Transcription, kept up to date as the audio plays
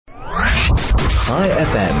High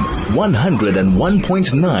FM,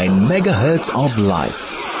 101.9 megahertz of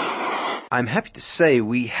life. I'm happy to say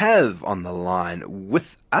we have on the line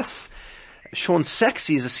with us Shaun Sacks.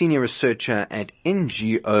 He is a senior researcher at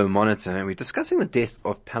NGO Monitor, and we're discussing the death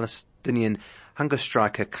of Palestinian hunger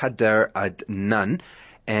striker Khader Adnan,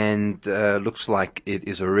 and looks like it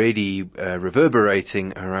is already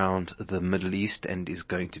reverberating around the Middle East and is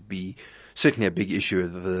going to be certainly a big issue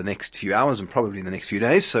over the next few hours and probably in the next few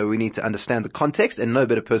days. So we need to understand the context, and no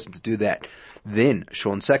better person to do that than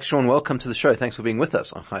Shaun Sacks. Shaun, welcome to the show. Thanks for being with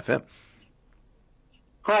us on High FM.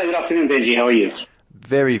 Hi, good afternoon, Benji. How are you?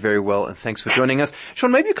 Very, very well, and thanks for joining us.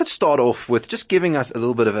 Shaun, maybe you could start off with just giving us a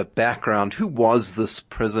little bit of a background. Who was this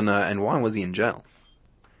prisoner and why was he in jail?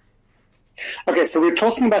 Okay, so we're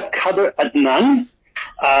talking about Khader Adnan,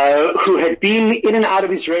 who had been in and out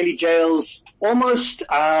of Israeli jails almost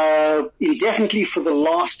indefinitely for the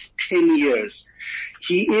last 10 years.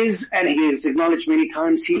 He is, and he has acknowledged many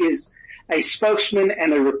times, he is a spokesman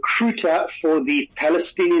and a recruiter for the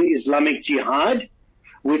Palestinian Islamic Jihad,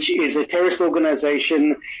 which is a terrorist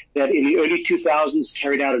organization that in the early 2000s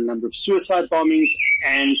carried out a number of suicide bombings,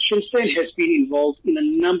 and since then has been involved in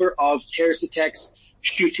a number of terrorist attacks,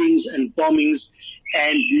 shootings and bombings,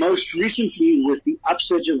 and most recently with the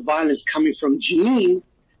upsurge of violence coming from Jenin,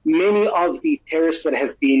 many of the terrorists that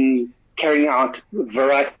have been carrying out a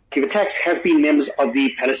variety of attacks have been members of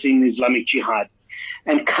the Palestinian Islamic Jihad.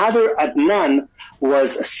 And Khader Adnan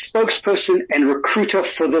was a spokesperson and recruiter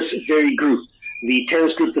for this very group, the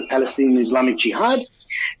terrorist group, the Palestinian Islamic Jihad.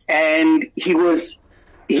 And he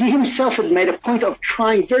himself had made a point of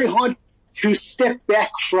trying very hard to step back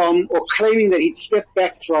from, or claiming that he'd stepped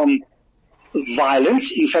back from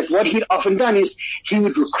violence. In fact, what he'd often done is he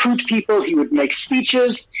would recruit people, he would make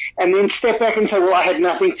speeches, and then step back and say, well, I had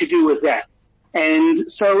nothing to do with that.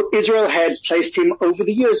 And so Israel had placed him over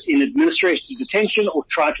the years in administrative detention or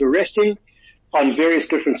tried to arrest him on various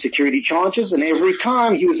different security charges, and every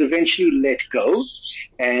time he was eventually let go.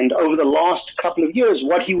 And over the last couple of years,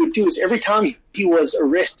 what he would do is every time he was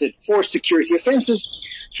arrested for security offenses,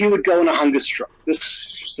 he would go on a hunger strike.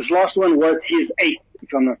 This last one was his 8th,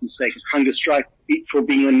 if I'm not mistaken, hunger strike for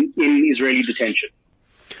being in Israeli detention.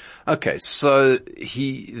 Okay, so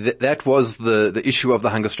that was the issue of the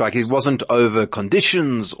hunger strike. It wasn't over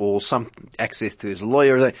conditions or some access to his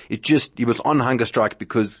lawyer. He was on hunger strike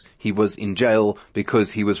because he was in jail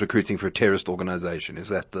because he was recruiting for a terrorist organization. Is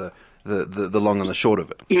that the long and the short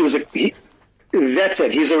of it? That's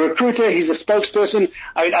it. He's a recruiter. He's a spokesperson.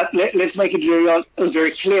 Let's make it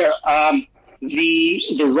very clear.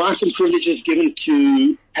 The rights and privileges given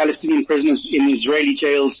to Palestinian prisoners in Israeli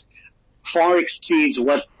jails far exceeds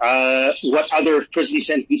what other prison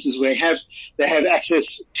sentences may have. They have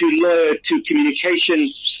access to lawyer, to communication,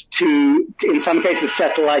 to in some cases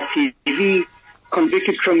satellite TV.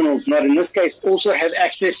 Convicted criminals, not in this case, also have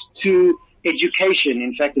access to education.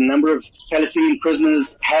 In fact, a number of Palestinian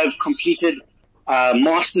prisoners have completed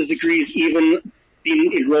master's degrees, even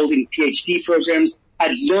been enrolled in PhD programs.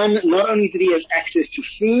 Adnan, not only did he have access to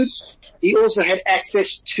food, he also had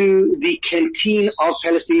access to the canteen of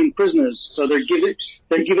Palestinian prisoners. So they're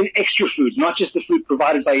given extra food, not just the food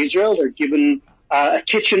provided by Israel. They're given a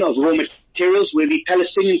kitchen of raw materials where the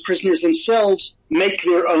Palestinian prisoners themselves make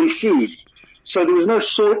their own food. So there was no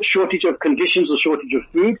shortage of conditions or shortage of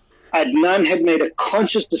food. Adnan had made a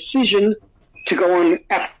conscious decision to go on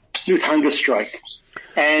absolute hunger strike.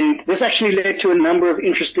 And this actually led to a number of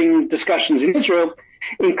interesting discussions in Israel,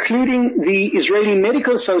 including the Israeli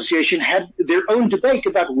Medical Association had their own debate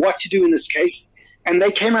about what to do in this case. And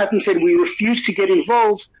they came out and said, we refuse to get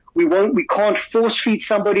involved. We can't force feed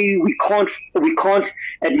somebody. We can't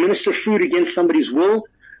administer food against somebody's will.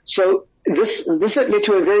 So this led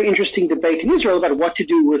to a very interesting debate in Israel about what to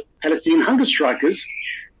do with Palestinian hunger strikers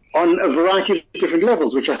on a variety of different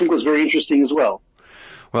levels, which I think was very interesting as well.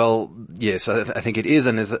 Well, yes, I think it is,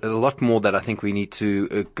 and there's a lot more that I think we need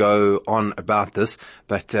to go on about this,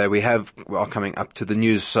 but we are coming up to the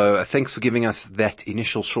news, so thanks for giving us that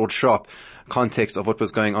initial short, sharp context of what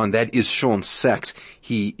was going on. That is Shaun Sacks.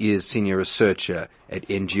 He is senior researcher at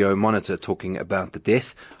NGO Monitor, talking about the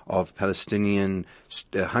death of Palestinian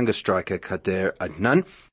hunger striker Khader Adnan.